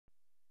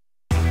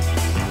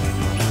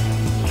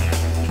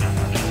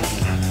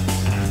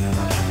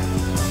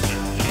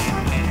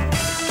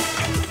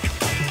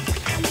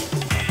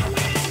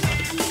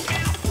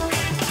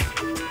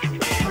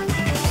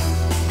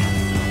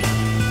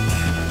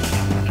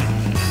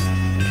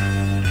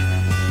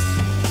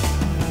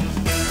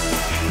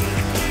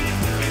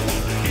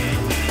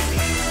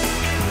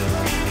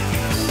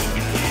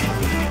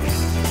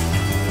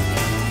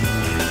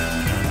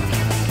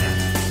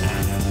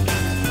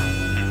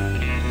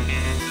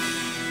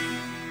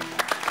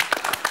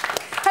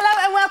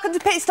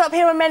Pit Stop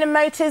here on Men and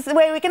Motors,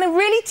 where we're going to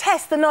really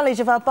test the knowledge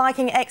of our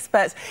biking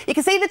experts. You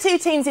can see the two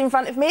teams in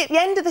front of me. At the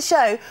end of the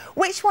show,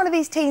 which one of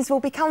these teams will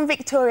become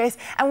victorious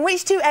and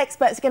which two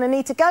experts are going to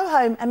need to go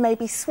home and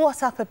maybe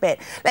swat up a bit.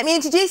 Let me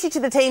introduce you to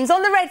the teams.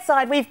 On the red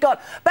side, we've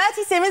got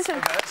Bertie Simmons.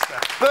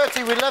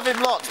 Bertie, we love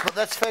him lots, but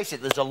let's face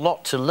it, there's a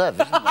lot to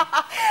love, isn't there?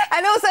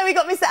 And also we've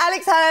got Mr.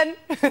 Alex Hearn.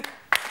 Thank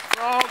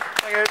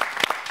you.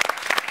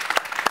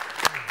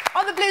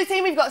 On the blue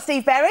team, we've got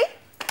Steve Bertie.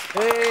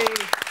 Hey.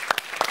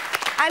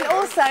 And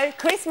also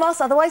Chris Moss,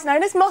 otherwise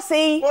known as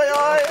Mossy.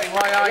 Right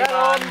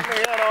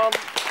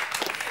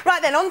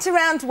then, on to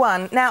round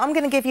one. Now, I'm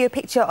going to give you a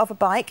picture of a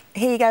bike.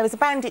 Here you go, there's a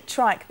bandit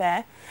trike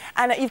there.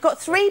 And you've got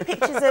three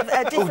pictures of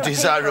different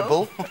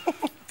desirable.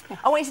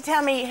 I want you to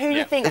tell me who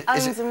you think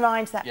owns and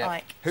rides that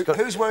bike.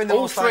 Who's wearing the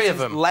most three of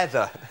them?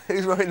 leather?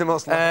 Who's wearing the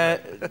most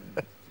leather?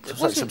 It's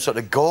like some sort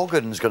of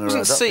Gorgon's going to ride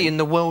Wasn't C in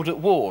the World at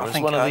War as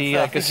one of the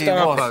I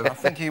Gestapo?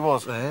 think he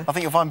was. I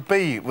think if I'm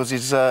B, was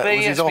his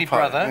oppo.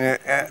 brother.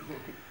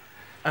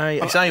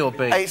 It's A or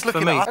B. It's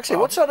looking for me. Actually,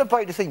 what sort of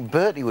bike do you think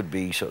Bertie would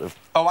be, sort of?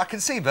 Oh, I can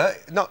see,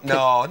 but not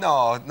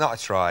a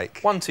trike.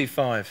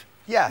 125.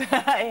 Yeah.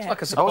 It's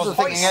like a I wasn't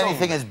thinking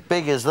anything as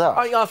big as that.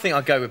 I think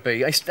I'll go with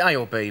B. It's A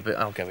or B, but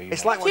I'll go with you.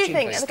 It's like What do you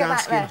watching think? Look at that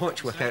Starsky and there.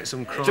 Hutch work out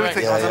some crime. Do you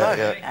think? I don't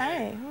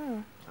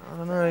know. Oh, I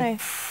don't know.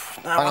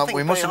 Hang on,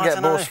 we mustn't get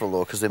boastful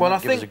though, because they Well, I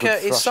might give us a think good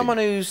it's thrashing. someone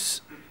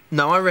who's.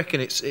 No, I reckon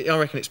it's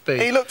B.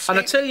 He looks. And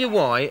I tell you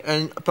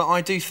why. But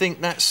I do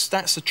think that's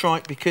a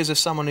trike because of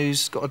someone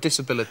who's got a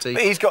disability.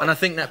 But he's got. And I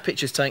think that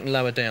picture's taken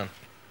lower down.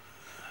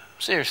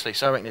 Seriously,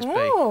 so I reckon it's B.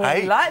 oh,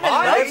 Hey, I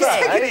like he's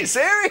that. taking it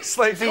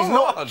seriously. He's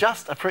not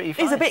just a pretty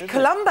face. He's a bit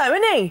Columbo,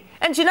 isn't he?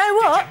 And do you know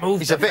what?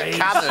 He's a bit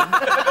cannon.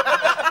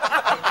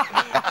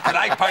 Can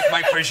I park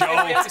my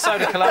Peugeot?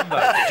 Episode of Columbo.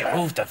 Did you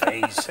move the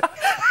vase?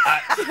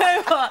 Do you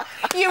know what?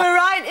 You were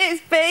right,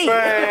 it's B.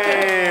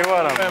 Hey,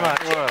 well done. Very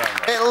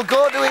much. It'll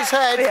go to his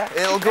head.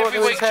 It'll go Every to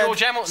his week head.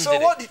 George Hamilton So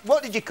did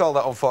what did you call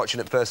that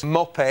unfortunate person?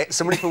 Muppet?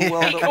 Somebody from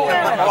World at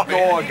War?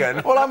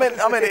 Gorgon? Well, I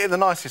meant it in the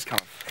nicest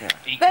kind of...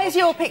 Yeah. There's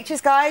your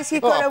pictures, guys.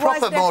 You've got Oh, a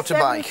proper YZF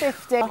motorbike.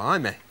 750.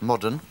 Blimey.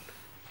 Modern.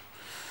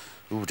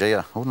 Oh dear,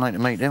 I wouldn't like to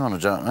meet him on a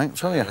dark night,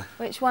 tell you.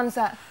 Which one's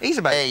that? He's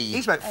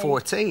about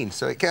 14,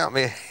 so it can't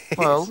be...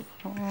 Well...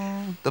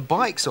 the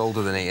bike's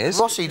older than he is.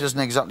 Rossi doesn't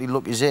exactly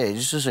look his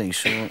age, does he?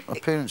 So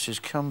appearances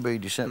can be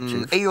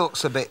deceptive. He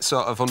looks a bit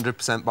sort of 100%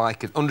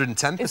 biker,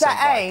 110% Is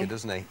that A? biker,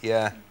 doesn't he?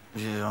 Yeah.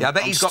 Yeah, I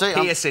bet he's got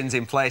piercings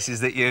in places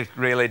that you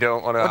really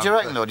don't want to. What do you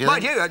reckon, though? Do you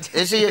think...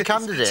 Is he a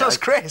candidate? So's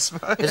Chris.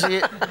 Is he...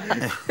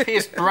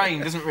 Pierced brain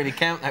doesn't really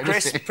count, though, does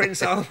Chris it?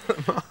 Prince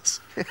Albert Moss.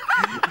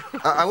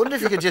 I wonder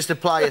if you could just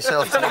apply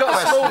yourself to the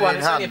got a small question one, in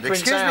it's only hand. a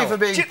print Excuse me out. for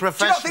being Do you not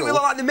professional. think we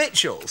look like the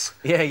Mitchells?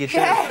 Yeah, you do.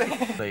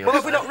 Well,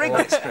 have we not rigged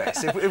this,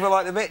 Chris? If we're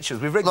like the Mitchells,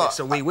 we've rigged Look, it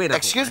so we win.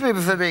 excuse me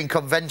for being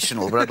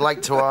conventional, but I'd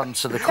like to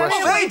answer the So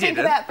question. what do you they think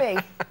didn't. about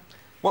B?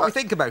 What we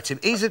think about him?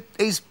 He's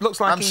looks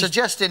like I'm he's...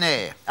 suggesting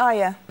A. Oh,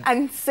 yeah.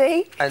 And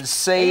C? And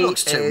C He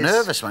looks too is...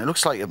 nervous, man. He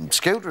looks like a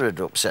scooter had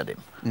upset him.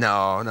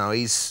 No,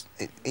 he's...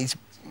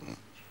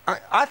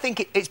 I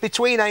think it's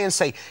between A and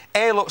C.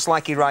 A looks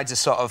like he rides a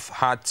sort of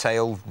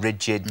hardtail,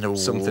 rigid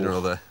something or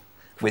other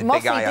with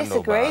Mossy big eye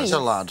handlebars. disagrees. He's a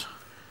lad.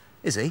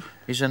 Is he?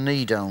 He's a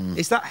knee-down.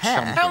 Is that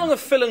hair? How long have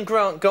Phil and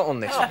Grant got on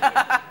this?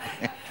 I'm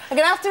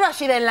going to have to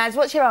rush you then, lads.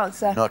 What's your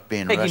answer? Not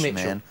being Peggy rushed,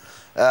 Mitchell. man.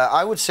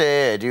 I would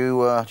say A. Do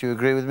you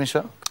agree with me,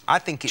 sir? I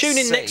think it's Tune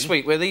in C. next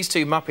week where these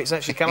two Muppets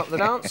actually come up with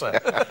an answer.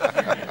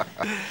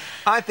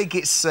 I think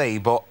it's C,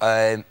 but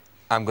I'm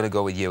going to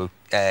go with you.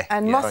 A.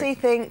 And Mossy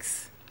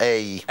thinks...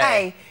 A.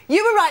 A.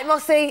 You were right,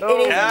 Mossy. It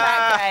is in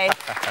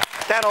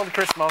fact A. Down on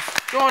Chris Moss.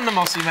 Go on, the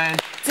Mossy man.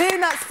 2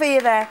 nuts for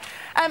you there.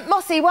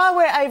 Mossy, while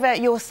we're over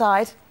at your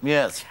side,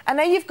 Yes. I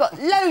know you've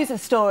got loads of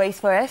stories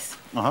for us.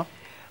 Uh-huh.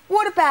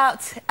 What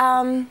about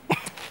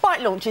bike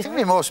launches? I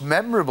think the most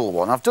memorable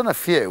one, I've done a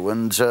few,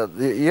 and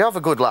you have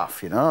a good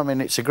laugh, you know. I mean,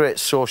 it's a great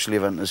social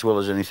event as well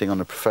as anything on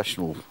the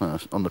professional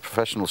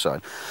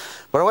side.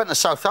 But I went to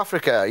South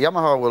Africa.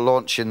 Yamaha were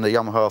launching the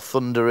Yamaha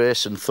Thunder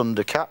Race and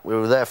Thunder Cat. We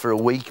were there for a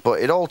week, but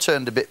it all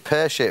turned a bit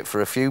pear-shaped for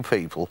a few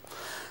people.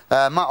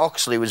 Matt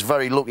Oxley was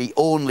very lucky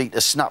only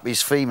to snap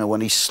his femur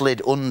when he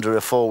slid under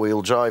a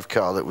four-wheel drive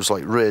car that was,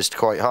 like, raised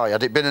quite high.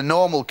 Had it been a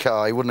normal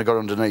car, he wouldn't have got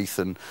underneath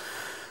and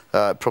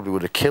probably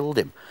would have killed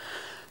him.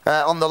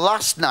 On the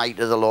last night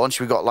of the launch,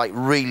 we got, like,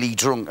 really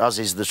drunk, as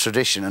is the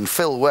tradition, and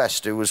Phil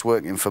West, who was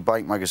working for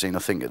Bike Magazine, I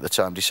think, at the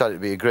time, decided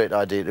it'd be a great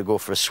idea to go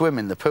for a swim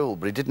in the pool,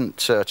 but he didn't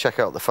check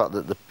out the fact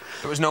that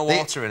There was no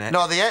water in it.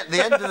 No, the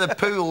end of the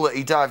pool that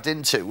he dived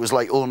into was,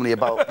 like, only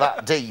about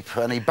that deep,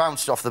 and he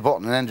bounced off the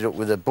bottom and ended up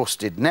with a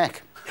busted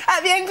neck.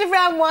 At the end of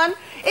round 1,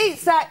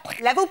 it's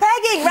level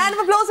pegging. Round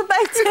of applause for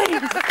both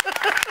teams.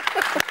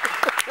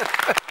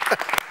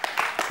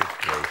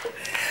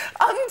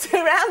 On to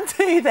round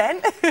 2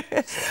 then.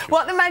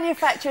 What the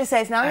manufacturer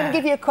says. Now, I'm going to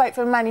give you a quote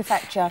from a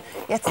manufacturer.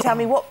 You have to tell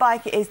me what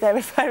bike it is they're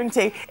referring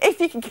to, if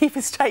you can keep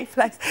a straight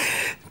face.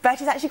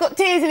 Bertie's actually got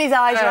tears in his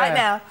eyes right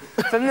now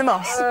from the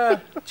moss. Okay.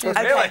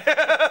 Really?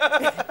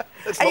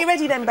 Are you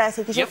ready then,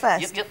 Bertie? Because you're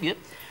first. Yep.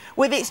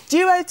 With its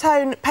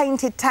duotone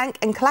painted tank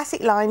and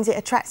classic lines, it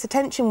attracts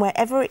attention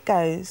wherever it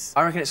goes.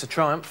 I reckon it's a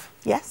Triumph.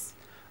 Yes?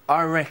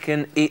 I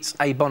reckon it's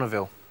a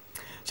Bonneville.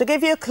 Shall I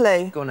give you a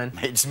clue? Go on then.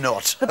 It's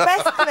not. The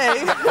best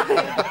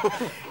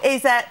clue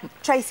is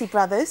Tracy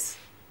Brothers.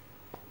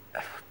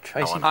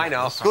 Tracy. I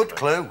know. Good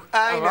clue.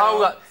 I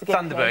know.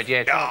 Thunderbird,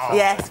 yeah. Triumph.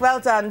 Yes, well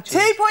done.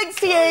 2 points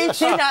to you,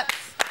 2 nuts.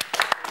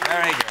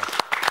 Very good.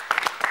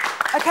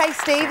 OK,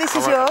 Steve, this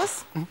is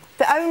yours.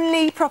 The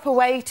only proper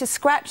way to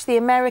scratch the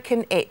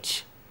American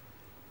itch.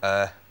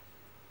 That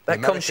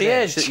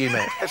concierge that you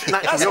met.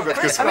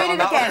 I read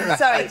it again,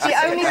 sorry. The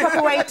only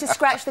proper way to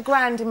scratch the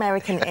Grand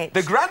American itch.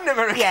 The Grand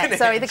American Yeah,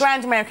 sorry, the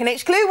Grand American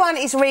itch. Clue 1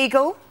 is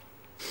Regal.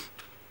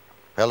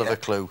 Hell of a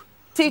clue.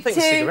 Clue think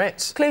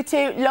cigarettes. Clue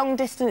 2,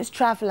 long-distance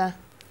traveller.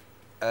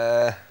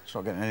 It's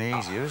not getting any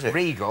easier, is it?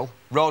 Regal.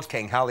 Road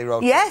King, Harley Road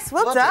King. Yes,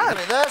 well done.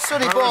 There,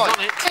 sonny boy.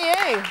 To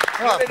you.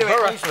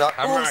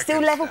 Oh,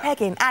 still level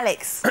pegging.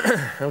 Alex.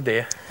 Oh,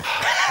 dear.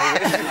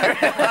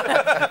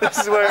 This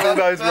is where it all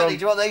goes wrong. Do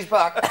you want these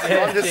back?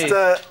 I'm just...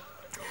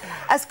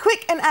 As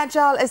quick and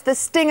agile as the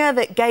stinger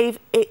that gave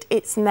it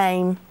its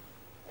name.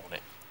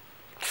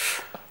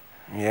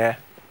 Yeah.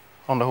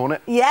 Honda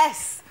Hornet.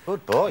 Yes.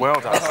 Good boy. Well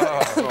done.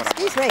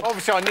 Excuse me.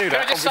 Obviously, I knew Can I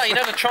that. just say, you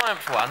know the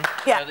Triumph one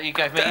Yeah. that you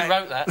gave me? He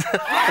wrote that.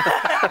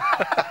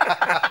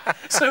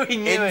 So he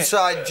knew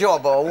Inside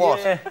job or what?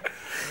 Yeah.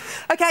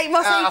 OK,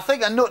 Mossy. I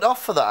think I nut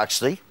off for that,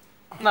 actually.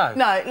 No.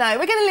 No,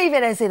 we're going to leave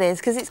it as it is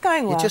because it's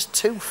going well. You're just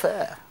too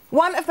fair.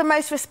 One of the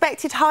most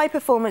respected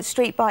high-performance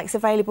street bikes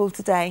available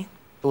today.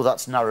 Oh,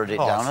 that's narrowed it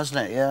down,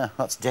 hasn't it? Yeah,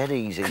 that's dead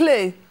easy.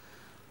 Clue.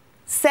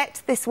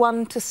 Set this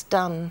one to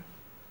stun.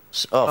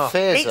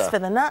 Phaser. It's for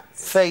the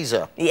nuts.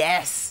 Phaser.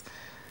 Yes.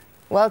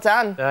 Well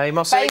done. Hey,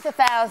 Mossy. Phaser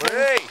 1000.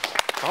 Hey!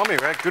 Tommy,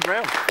 Red, good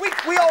round.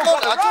 We all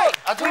got it right.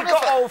 I don't We know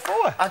got if I- all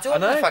 4. I don't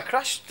know if I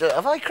crashed...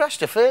 have I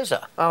crashed a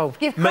Phaser? Oh,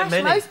 You've crashed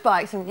many. most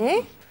bikes, haven't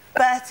you?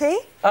 Bertie,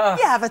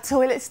 you have a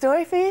toilet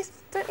story for you,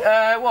 don't you?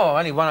 Well,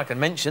 only one I can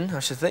mention, I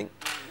should think.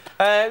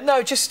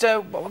 No, just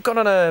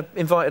got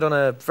invited on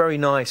a very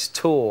nice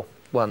tour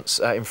once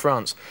in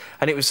France,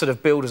 and it was sort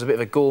of billed as a bit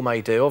of a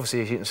gourmet do.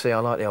 Obviously, as you can see, I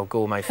like the old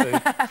gourmet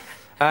food.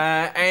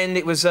 And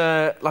it was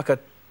like a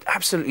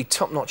absolutely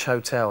top-notch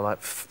hotel,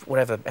 like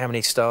whatever, how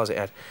many stars it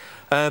had.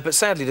 But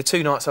sadly, the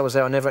 2 nights I was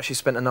there, I never actually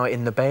spent a night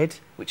in the bed,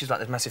 which is like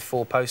this massive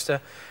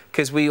 4-poster,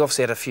 because we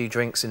obviously had a few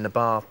drinks in the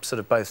bar, sort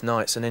of both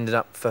nights, and ended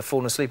up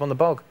falling asleep on the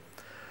bog.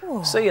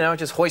 Ooh. So, you know, I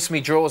just hoist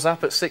me drawers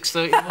up at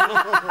 6:30 in the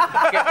morning,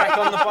 get back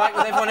on the bike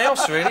with everyone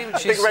else, really.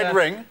 Which Big is, red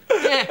ring.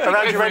 Yeah.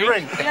 Around your red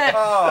ring. Yeah.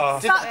 Oh.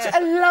 Such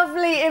a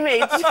lovely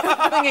image.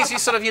 The thing is,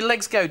 your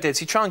legs go dead,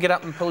 so you try and get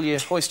up and pull your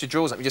hoist your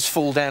drawers up, you just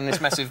fall down in this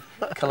massive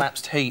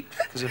collapsed heap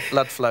because of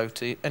blood flow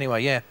to you.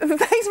 Anyway, yeah.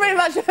 Thanks very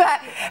much for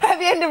that. At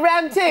the end of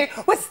round 2,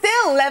 we're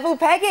still level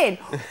pegging.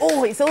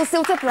 Oh, it's all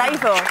still to play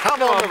for.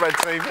 Come on, the red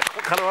team.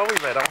 What colour are we,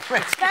 red?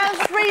 Round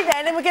 3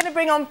 then, and we're going to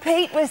bring on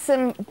Pete with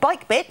some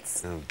bike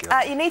bits. Oh,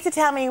 God. You need to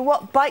tell me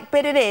what bike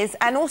bit it is,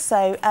 and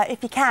also,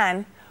 if you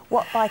can,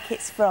 what bike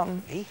it's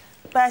from.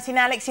 Bertie and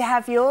Alex, you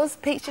have yours.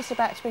 Pete's just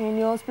about to bring in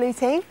yours, blue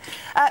team.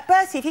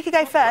 Bertie, if you could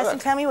go first and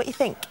tell me what you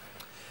think.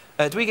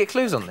 Do we get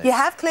clues on this? You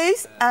have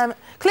clues.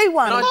 Clue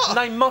 1. Can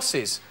I name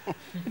mosses?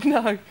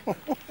 No.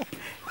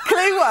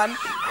 Clue 1.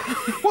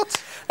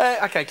 What?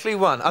 OK, clue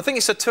 1. I think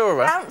it's a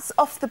tourer. Bounce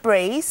off the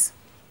breeze.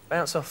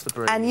 Bounce off the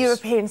breeze. And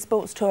European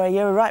sports tourer.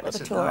 You're right with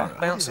the tourer.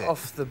 Bounce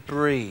off the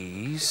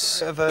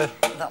breeze.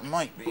 That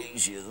might be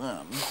easier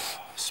than...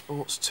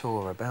 Sports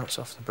tourer, bounce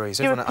off the breeze.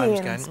 Everyone at home's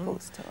European going,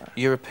 sports tourer.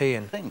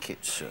 European. I think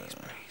it's...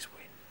 breeze,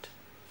 wind.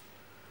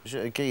 Is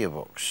it a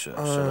gearbox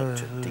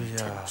selected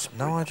detail?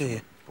 No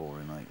idea.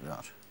 Boring like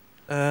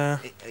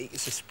that.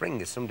 It's a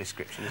spring of some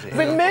description, is it?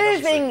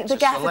 Removing the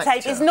gaffer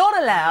tape is not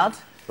allowed.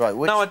 Right,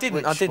 which, No, I didn't,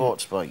 which I didn't.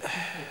 sports bike?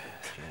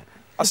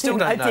 I still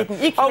don't know. I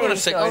didn't. You Hold on a clearly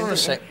sec, saw hold it, on a didn't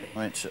sec.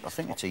 Right, I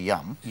think it's a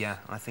Yam. Yeah,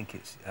 I think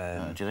it's...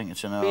 Do you think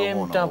it's an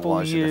R1 or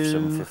why is it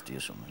F750 or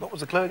something? What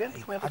was the clue again?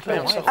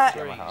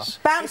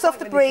 Bounce off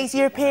the breeze,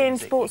 European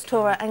sports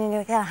tourer, and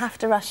you're going to have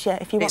to rush you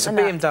if you want It's the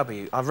a nut.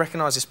 BMW. I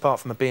recognise this part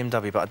from a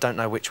BMW, but I don't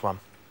know which one.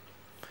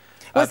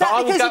 Was that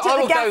but because you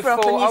took the gaffer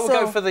off and you I will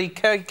saw... go for the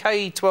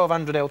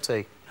K1200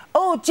 LT.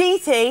 Oh,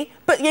 GT,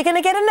 but you're going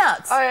to get a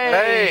nut.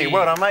 Hey,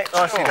 well done, mate.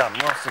 Nicely done,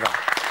 nicely done.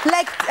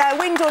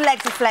 Wind or leg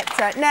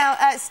deflector. Now,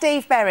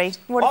 Steve Berry,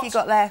 what have you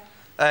got there?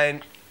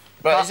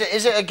 But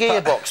is it a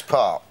gearbox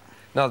part?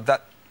 No,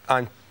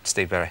 I'm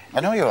Steve Berry. I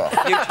know you are.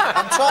 You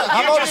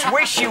just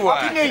wish you were.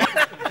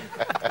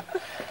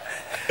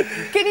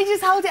 Can you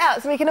just hold it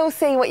out so we can all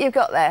see what you've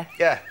got there?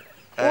 Yeah.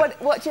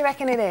 What do you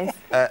reckon it is?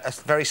 A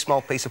very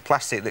small piece of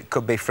plastic that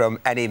could be from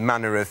any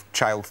manner of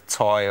child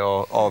toy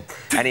or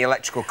any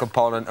electrical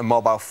component, a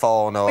mobile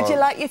phone or... Would you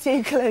like your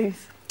 2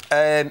 clues?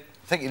 I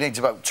think you need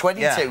about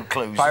 22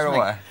 clues, Fire isn't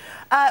away.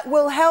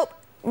 Will help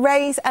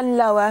raise and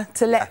lower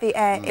to let the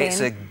air in.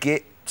 It's a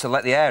git to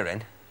let the air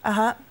in?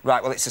 Uh-huh.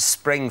 Right, well, it's a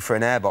spring for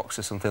an airbox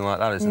or something like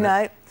that, isn't it?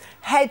 No.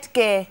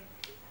 Headgear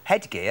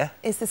Headgear?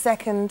 is the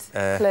second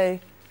clue.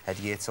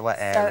 Headgear to let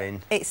air So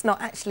in. it's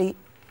not actually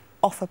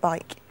off a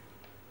bike.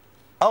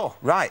 Oh,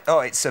 right. Oh,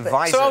 it's a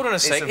visor. So hold on a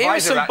It's sec. a Here are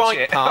visor some bike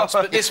ratchet. parts,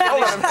 but this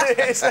one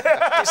is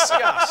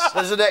discuss.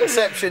 There's an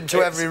exception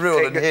to every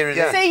rule, and here it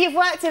is. So you've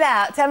worked it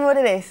out. Tell me what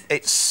it is.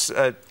 It's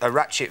a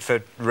ratchet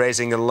for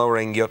raising and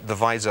lowering the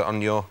visor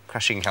on your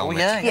crashing helmet.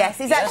 Yes,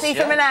 it's actually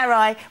from an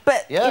Arai,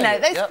 but Yeah, you know,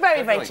 that's yeah,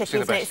 very, very definitely. tricky, Do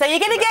the isn't it? best. So you're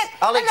going to get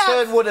Alex a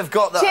nut. Hearn would have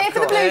got that. Cheer of for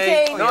the course. blue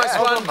team. Nice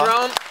Hold one, on, man.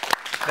 Grant.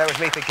 That was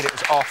me thinking it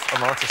was off a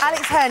motorcycle.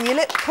 Alex Hearn, you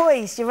look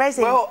poised. You're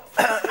ready. Well,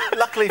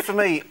 luckily for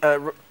me,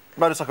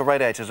 motorcycle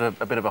radiators are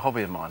a bit of a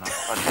hobby of mine. He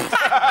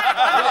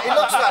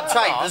looks that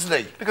tight, doesn't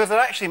he? Because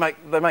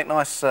they make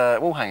nice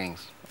wall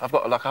hangings. I've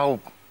got like a whole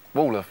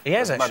wall of. He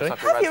has, of actually.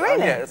 motorcycle Have you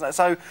radiators. really? Yeah,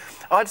 so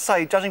I'd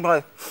say, judging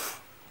by,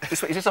 is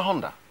this a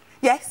Honda?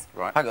 yes.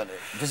 Right. Hang on.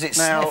 Does it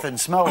Now- sniff and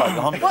smell like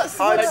the Honda? What's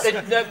the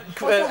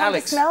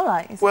Alex, smell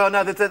like? Well,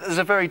 no, there's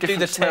a very do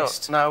different the smell.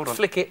 test. No, hold on.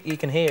 Flick it, you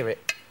can hear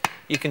it.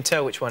 You can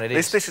tell which one it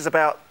is. This is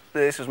about.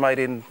 This was made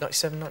in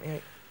 97,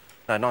 98.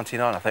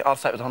 99, I think. I'd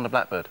say it was a Honda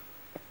Blackbird.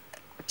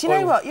 Do you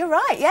know what? You're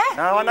right, yeah.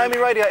 No, I know me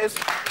radiators.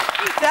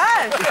 He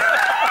does.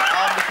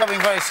 I'm becoming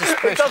very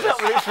suspicious.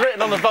 It's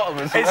written on the bottom.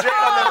 It's written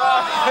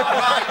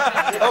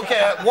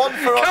OK, one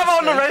for... Come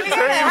on, the red We're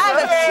going to have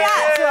a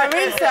chat to our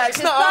research.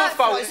 It's not our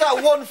fault. Is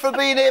that one for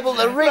being able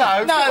to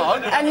read? No,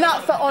 a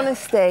nut for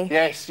honesty.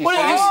 Yes, you Well,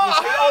 see, it is-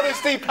 you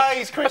see, honesty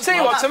pays, Chris. I'll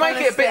tell you what, to make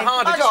it a bit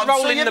harder, Hang just on,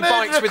 roll so in you the murdered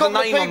bikes a with the couple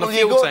of name on the people, you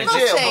fuel go to tank.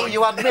 jail, Nothing. but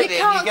you admit it and you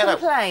can't get out.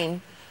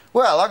 complain.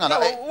 Well, hang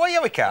on. Well,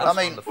 yeah, we can. I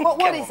mean,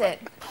 What is it?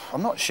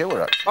 I'm not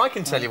sure, actually. I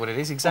can tell you what it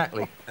is,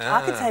 exactly.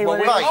 I can tell you Well,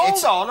 what it right, is.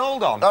 it's-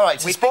 hold on. All right,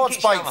 it's We a think sports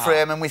it's bike Yamaha.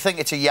 frame, and we think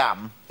it's a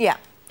Yam. Yeah.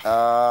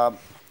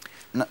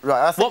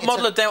 Right, I think What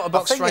model of Delta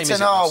box I think frame it's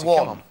is an it, Lucy?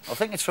 Come R1. on. I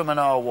think it's from an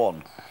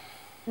R1.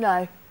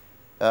 No.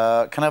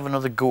 Can I have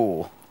another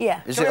go?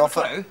 Yeah. Is Can it we off?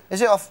 have a clue?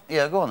 Is it off?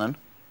 Yeah, go on then.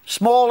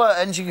 Smaller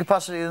engine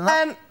capacity than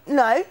that?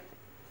 No.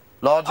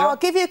 Larger? I'll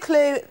give you a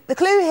clue. The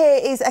clue here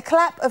is a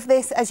clap of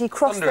this as you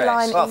cross the Thunder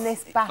line Ace. Oh, in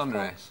this battle.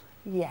 Thunder Ace.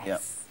 Yes. Yeah.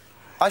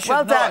 I should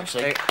Well know, done.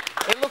 actually.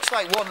 It looks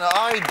like one that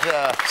I'd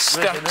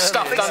ridden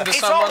Stuffed earlier. under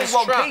It's all in someone's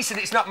one strap. piece and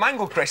it's not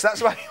mangled, Chris.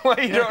 That's why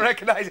you don't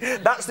recognise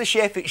it. That's the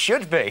shape it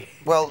should be.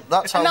 Well,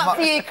 that's how Not much...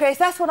 for you, Chris.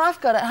 That's what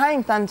I've got at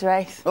home, Thunder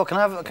Ace. Oh, can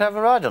I have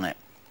a ride on it?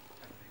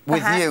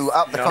 With Perhaps. you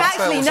at the controls,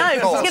 Actually, of no,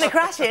 because course. he's going to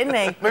crash it, isn't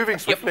he? Moving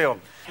swiftly on.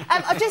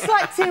 I'd just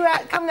like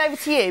to come over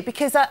to you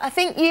because I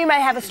think you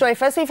may have a story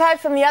first. We've heard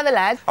from the other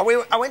lad. I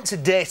went to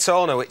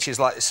Daytona, which is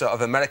like the sort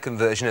of American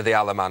version of the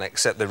Alaman,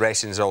 except the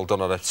racing's all done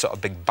on a sort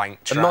of big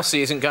bank track. And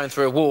Mossy isn't going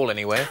through a wall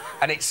anywhere.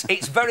 And it's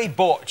very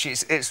butch.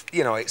 It's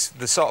you know, it's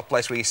the sort of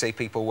place where you see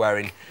people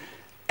wearing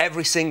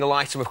every single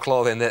item of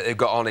clothing that they've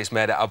got on is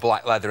made out of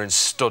black leather and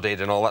studded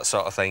and all that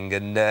sort of thing.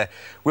 And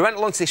we went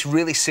along to this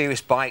really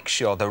serious bike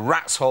show, the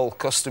Rat's Hole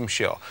Custom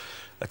Show,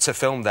 to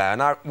film there.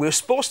 And we were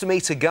supposed to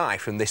meet a guy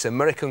from this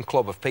American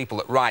club of people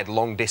that ride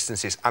long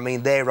distances. I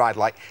mean, they ride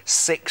like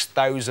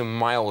 6,000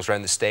 miles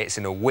around the States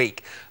in a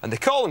week. And they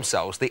call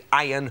themselves the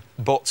Iron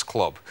Butts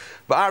Club.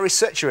 But our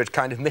researcher had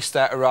kind of missed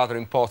out a rather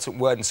important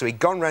word. And so he'd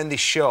gone round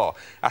this show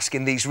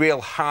asking these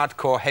real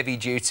hardcore,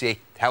 heavy-duty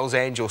Hells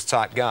Angels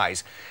type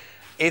guys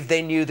if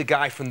they knew the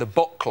guy from the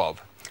Butt Club.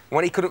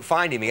 When he couldn't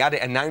find him, he had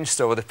it announced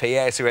over the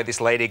PA, so we had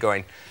this lady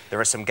going, there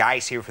are some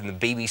guys here from the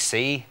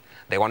BBC.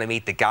 They want to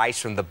meet the guys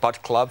from the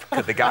Butt Club.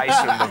 Could the guys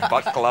from the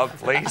Butt Club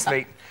please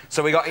meet?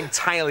 So we got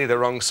entirely the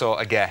wrong sort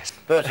of guest.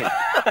 Bertie,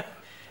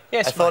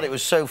 Yes, I thought mate. it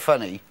was so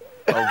funny.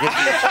 I'll give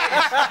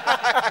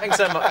you... Thanks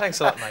so much. Thanks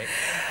a lot, mate.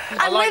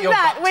 I And like with your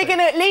that, butt we're too.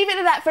 going to leave it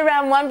at that for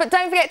round one. But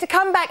don't forget to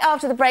come back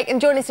after the break and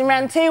join us in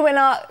round two when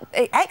our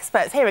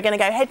experts here are going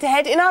to go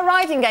head-to-head in our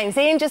riding game.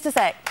 See you in just a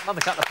sec.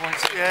 Another couple of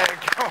points. Yeah,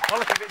 come on,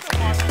 look at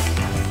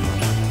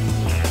it.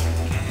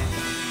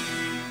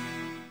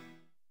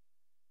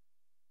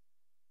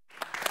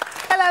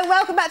 Hello,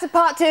 welcome back to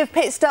part two of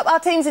Pit Stop. Our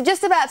teams are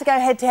just about to go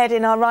head-to-head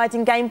in our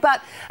riding game,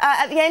 but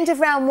at the end of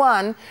round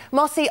one,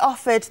 Mossy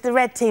offered the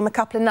red team a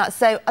couple of nuts.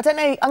 So, I don't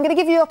know, I'm going to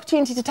give you the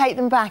opportunity to take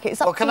them back. It's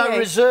up Well, to can you. I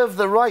reserve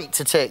the right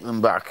to take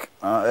them back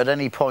at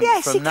any point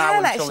Yes, from you now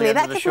can, until the actually. end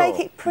That of the could show? make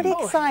it pretty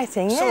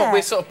exciting, So yeah.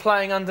 we're sort of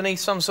playing underneath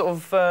some sort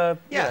of,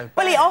 you know...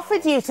 Well, he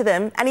offered you to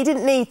them, and he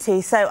didn't need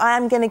to, so I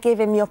am going to give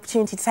him the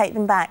opportunity to take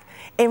them back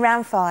in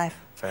round five.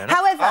 Fair enough.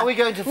 However, Are we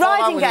going to fall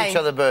riding out with game. each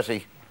other,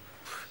 Bertie?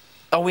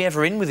 Are we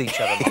ever in with each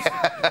other?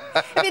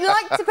 If you'd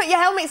like to put your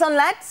helmets on,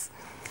 lads,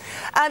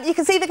 you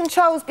can see the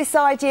controls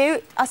beside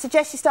you. I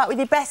suggest you start with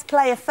your best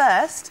player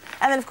first,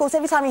 and then, of course,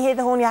 every time you hear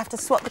the horn, you have to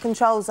swap the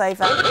controls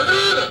over.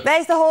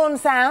 There's the horn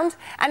sound,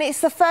 and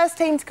it's the first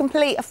team to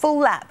complete a full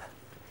lap.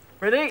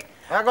 Ready?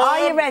 Are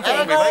you ready?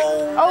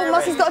 Oh,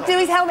 Mossy's got to do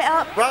his helmet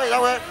up. Right,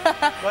 that way.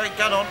 Right,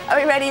 get on. Are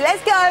we ready?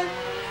 Let's go.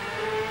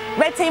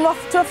 Red team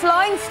off to a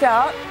flying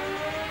start.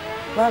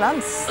 Well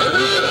done,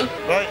 Stevie.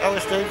 Right, over,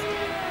 Steve.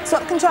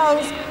 Swap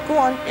controls. Go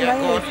on. You Yeah, know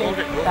go you on, need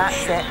to. hold it.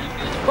 That's it.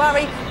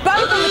 Worry.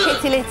 Both on the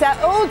kitty litter.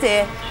 Oh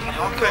dear.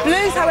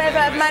 Blues,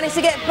 however, have managed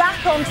to get back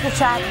onto the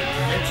track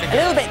a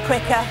little bit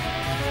quicker.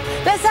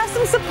 Let's have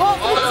some support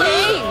for the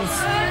teams.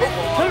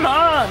 Come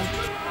on.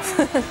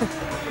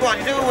 Go on,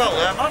 you're doing well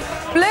there, man.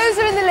 Blues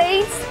are in the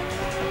lead,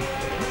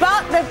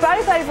 but they're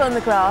both over on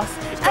the grass.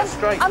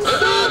 I'm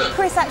sure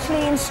Chris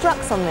actually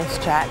instructs on this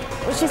track,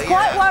 which is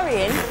quite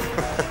worrying.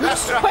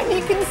 When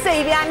you can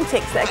see the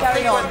antics that are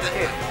going on.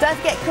 Don't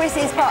forget Chris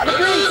is part of the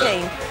blue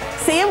team.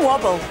 See him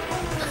wobble.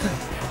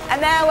 And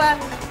now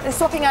they're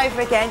swapping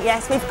over again.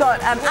 Yes, we've got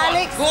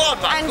Alex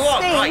and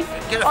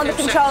Steve on the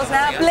controls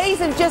now. Blaze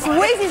and just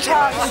whizzing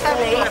past the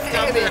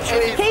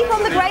lead. Keep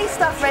on the grey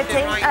stuff, Red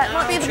Team.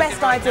 Might be the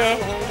best idea.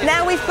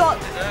 Now we've got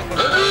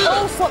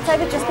all swapped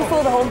over just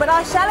before the horn, but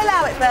I shall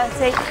allow it,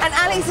 Bertie. And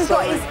Alex has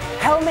got his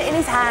helmet in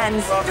his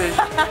hands.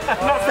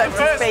 Not so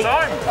to speak.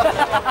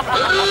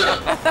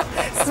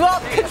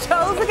 Swap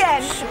controls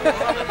again.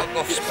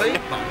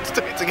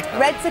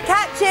 Reds are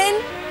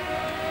catching.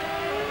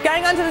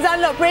 Going under the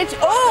Dunlop Bridge.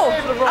 Oh!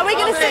 Are we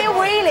going to see a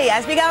wheelie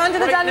as we go under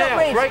the Dunlop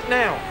Bridge? Break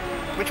now.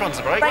 Which one's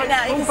the break? Break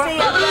now. You can see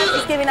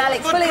Bertie's giving Alex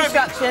full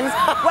instructions.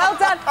 Well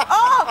done.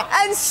 Oh!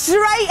 And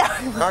straight.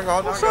 Hang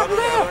on. What's up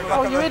there?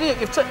 Oh, you idiot.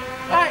 You've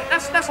Hey,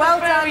 that's Well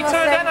not fair. done, He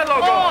turned Ross.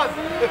 analog on.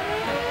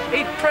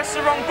 He pressed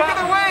the wrong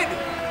button.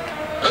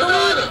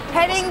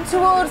 Heading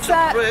towards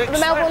the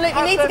Melbourne Loop.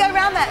 You need to go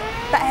around that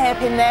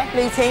hairpin there,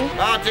 blue team.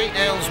 Our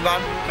details, man.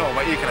 Come on,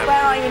 mate, you can have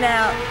Where are you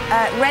now?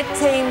 Red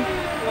team.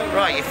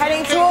 Right, if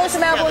Heading you keep towards this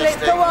the Melbourne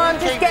together, Loop. Go on,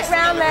 Steve, just get keep this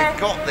round together, there.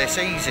 We've got this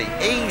easy.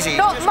 Easy.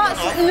 Not Just much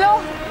run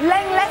off.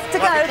 lane left to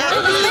go. Right, be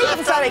careful,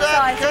 I'm so Steve.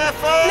 excited.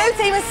 Careful. Blue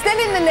team is still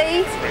in the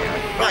lead.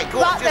 Right, go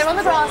But they're on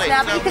the grass roll it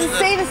now, but you can down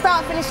to see the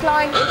start-finish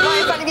line right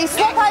in front of you.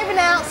 Swap over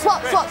now.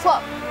 Swap, swap,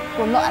 swap.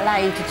 Will not allow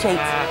you to cheat.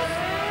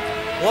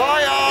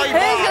 Why are you?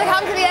 Who's going to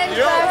come to the end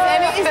first?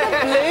 And it is the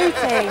blue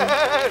team.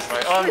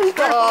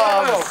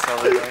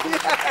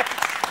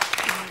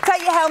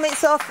 Take your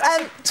helmets off.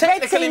 Red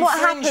Technical team, what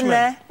happened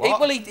there?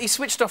 Well, he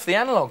switched off the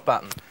analog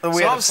button. we So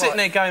had I'm a sitting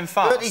there going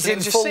fast. He's and in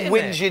just full sitting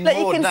there. whinging Look,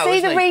 you mode can now, see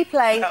the isn't he?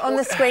 replay on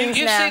the screens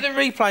You now. see the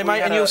replay,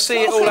 mate, and you'll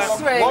see it all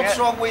out. What's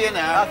wrong with you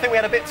now? I think we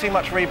had a bit too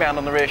much rebound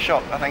on the rear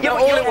shock. I think. Yeah,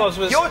 all it was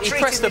You're he treating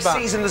pressed the this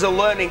button. season as a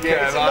learning curve,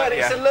 it's, aren't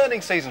it's a you?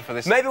 learning season for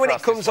this. Maybe when for it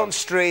us comes this on one.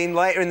 stream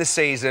later in the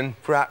season,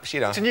 perhaps, you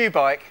know. It's a new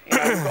bike. You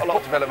know, we've got a lot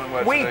of development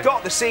work to We do.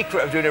 got the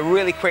secret of doing a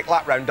really quick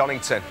lap round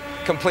Donington,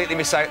 completely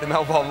miss out the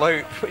Melbourne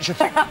Loop, which I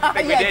think we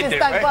Yeah, did, just didn't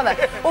don't we?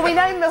 bother. Well, we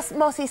know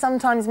Mossy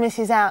sometimes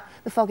misses out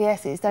the foggy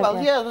S's, don't Well,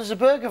 you? yeah, there's a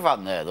burger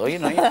van there, though. You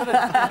know, you've got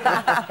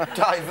to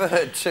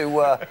divert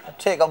to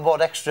take on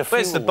board extra fuel.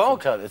 Where's the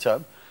bog? From time to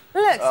time.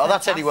 Looks Oh,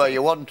 that's fantastic. anywhere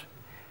you want.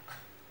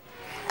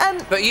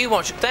 But you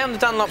watch, down the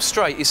Dunlop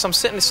Straight, it's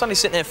suddenly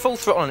sitting there full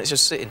throttle and it's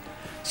just sitting.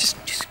 It's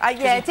just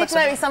Yeah, I did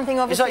notice something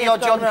Is obviously that your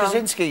has gone John wrong.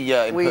 Krasinski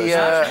We,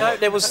 impersonation? no,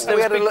 there was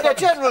we had a big look- You're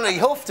generally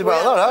huffed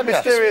about that, aren't you?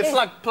 mysterious,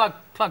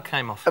 Plug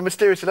came off. a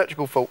mysterious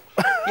electrical fault.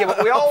 Yeah,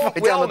 but we all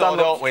Halfway down know, the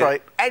Dunlop don't we?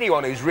 Straight.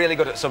 Anyone who's really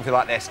good at something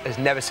like this has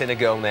never seen a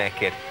girl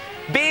naked.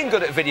 Being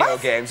good at video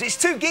games, it's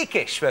too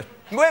geekish for...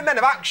 We're men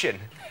of action.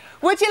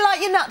 Would you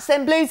like your nuts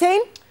then, blue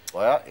team?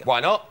 Well, Why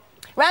not?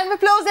 Round of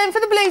applause then for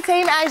the blue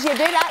team, as you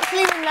did actually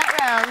win that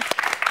round.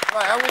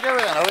 right, how are we doing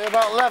then? Are we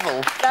about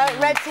level? The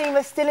red team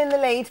are still in the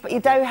lead, but you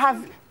do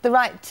have the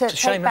right to take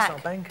shame that's back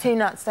not bank. 2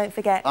 nuts, don't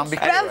forget. And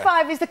Round anyway.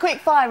 5 is the quick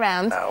fire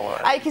round.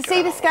 You can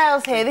see the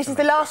scales here. This is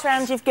the last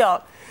round you've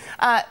got.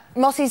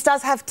 Mossy's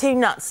does have 2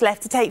 nuts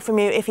left to take from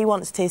you if he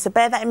wants to, so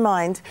bear that in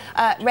mind.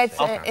 Red's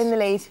in the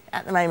lead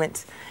at the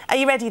moment. Are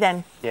you ready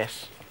then?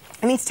 Yes.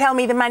 You need to tell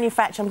me the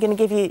manufacturer. I'm going to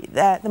give you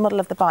the model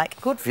of the bike.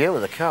 Good view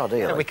of the car, do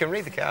you? Yeah, we can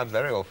read the card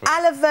very well.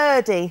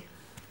 Alaverdi.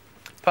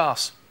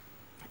 pass.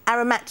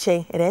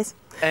 Aramachi, it is.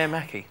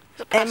 Airmaki.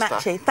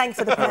 Aramachi. Thanks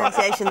for the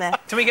pronunciation there.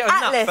 Do we get a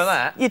nut Atlas. for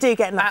that? You do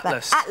get a nut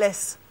Atlas. for that.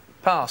 Atlas.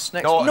 Pass.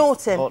 Next Norton.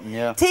 Norton. Norton,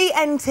 yeah.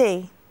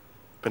 TNT.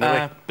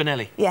 Benelli.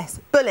 Benelli. Yes.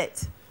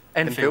 Bullet.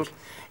 Enfield.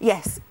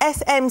 Yes.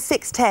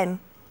 SM610.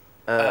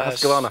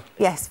 Husqvarna.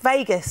 Yes.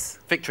 Vegas.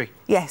 Victory.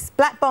 Yes.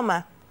 Black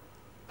Bomber.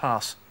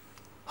 Pass.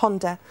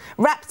 Honda.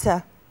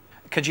 Raptor.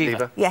 Kajiva.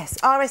 Diva. Yes.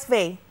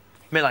 RSV.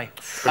 Millet.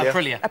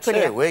 Aprilia.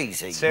 Aprilia. Too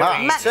easy. Too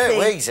Mark, easy.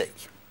 too easy.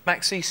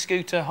 Maxi,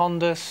 Scooter,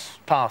 Honda.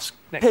 Pass.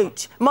 Next one.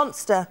 Pooch.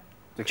 Monster.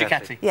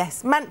 Ducati.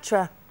 Yes.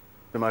 Mantra.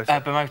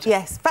 Bimota.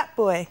 Yes. Fat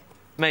Boy.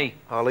 Me.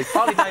 Harley.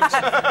 Harley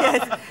Davidson.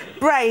 Yes.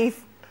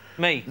 Brave.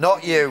 Me.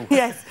 Not you.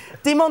 Yes.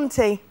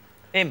 Demonte.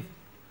 Him.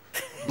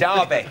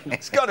 Derby.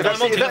 It's got to be.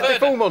 Monty. Is that the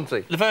full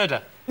Monty?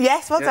 Laverda.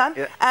 Yes. Well done.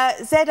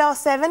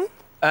 ZR7.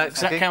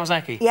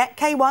 Kawasaki. Yeah.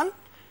 K1.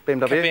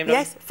 BMW. BMW.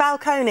 Yes.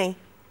 Falcone.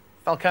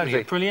 Falcone.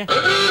 Aprilia.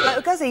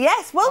 Motor Guzzi.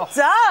 Yes. Well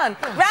done.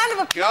 Round of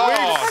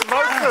applause.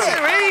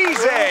 Too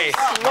easy.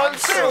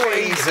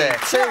 Too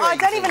easy. No, I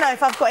don't even know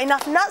if I've got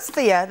enough nuts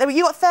for you.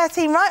 You got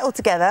 13 right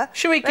altogether.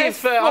 Should we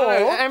There's give... I don't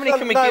know, four. how many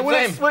can we give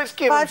them? Let's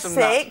give 5, them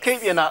some nuts. 6.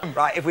 Keep your nut.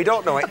 Right, if we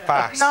don't know it,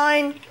 pass.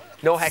 9,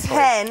 No heckling.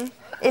 10,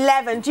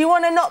 11. Do you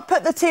want to not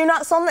put the 2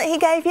 nuts on that he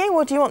gave you,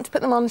 or do you want to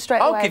put them on straight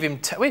away? I'll give him...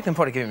 we can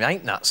probably give him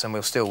 8 nuts and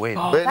we'll still win.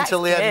 Wait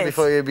until the that's end good.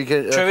 before you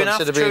begin, True enough,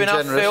 consider true being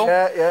enough, generous. Phil.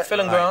 Yeah. Phil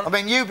and Grant. I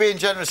mean, you being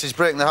generous is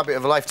breaking the habit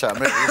of a lifetime,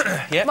 really, isn't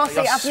it? Yeah. Mossy,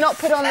 I've not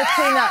put on the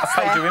 2 nuts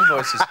Paid your there.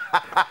 invoices.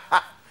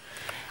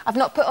 I've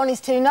not put on his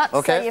 2 nuts,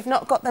 Okay. so you've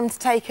not got them to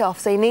take off,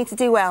 so you need to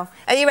do well.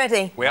 Are you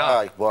ready? We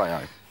are. Aye, why,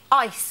 aye.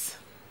 Ice.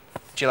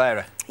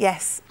 Gilera.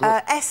 Yes.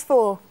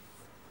 S4.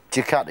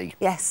 Ducati.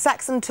 Yes.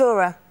 Saxon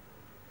Tourer.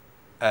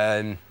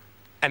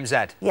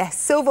 MZ. Yes.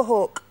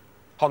 Silverhawk.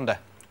 Honda.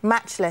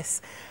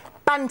 Matchless.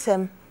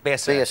 Bantam.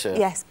 BSA.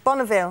 Yes.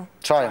 Bonneville.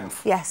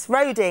 Triumph. Yes.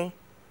 Roadie.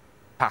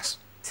 Pass.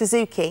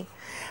 Suzuki.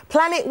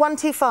 Planet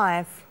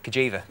 125.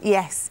 Kajiva.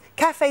 Yes.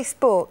 Cafe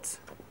Sport.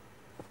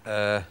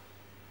 Royal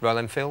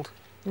Enfield.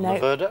 No.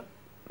 Verda.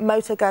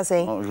 Motor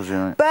Guzzi. What was it,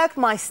 right?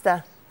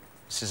 Bergmeister.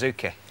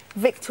 Suzuki.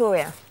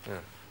 Victoria.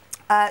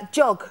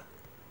 Jog.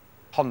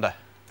 Honda.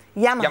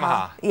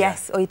 Yamaha.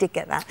 Yes. Oh, you did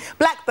get that.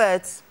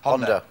 Blackbirds.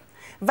 Honda.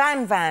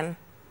 Van Van.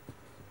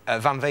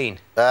 Van Veen.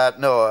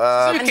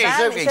 No. Suzuki.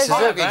 Suzuki. It says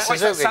Suzuki. What's that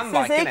Suzuki.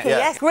 sandbike, innit? Suzuki. Yeah.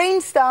 Yes.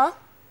 Green Star.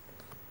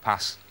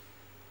 Pass.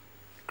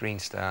 Green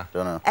Star.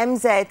 Don't know.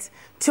 MZ.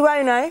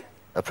 Tuono.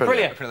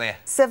 Aprilia. Aprilia.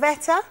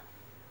 Cerveta.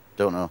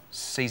 Don't know.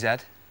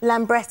 CZ.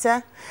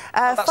 Lambretta.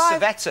 That's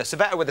Cerveta.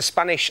 Cerveta were the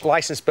Spanish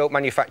licence-built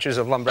manufacturers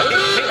of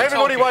Lambretta.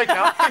 Everybody wake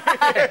up. No,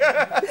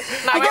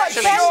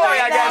 actually,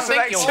 I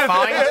think you'll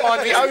find.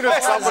 The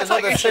owner's son was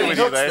like two with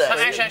you there.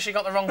 I actually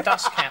got the wrong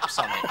dust caps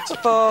on it.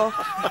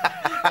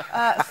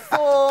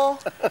 4,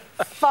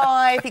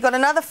 5. You got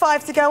another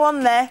 5 to go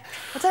on there.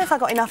 I don't know if I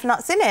got enough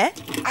nuts in it.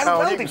 How Oh,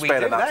 well you did can we spare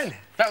do the nuts. then?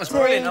 That was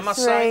brilliant, I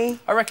must say. 3.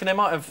 I reckon they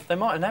might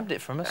have nabbed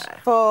it from us.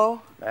 4.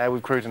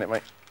 We're cruising it,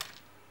 mate.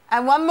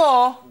 And one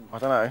more. I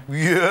don't know.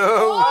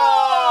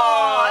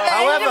 Oh,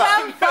 However-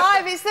 round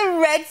 5. It's the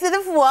Reds that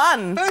have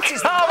won. Come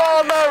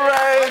on, the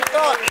Reds!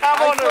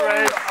 Come on, the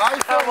Reds! I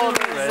thought you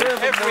were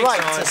reserving the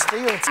right to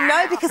steal.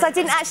 No, because I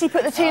didn't actually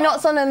put the 2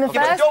 knots on in the Yeah,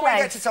 but first don't we get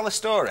place. to tell a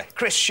story?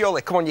 Chris,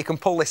 surely, come on, you can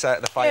pull this out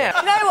of the fire. Yeah.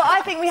 You know what?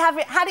 I think we have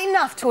had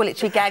enough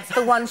toiletry gags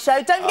for one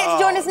show. Don't forget to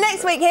join us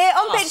next week here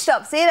on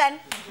Pitstop. See you then.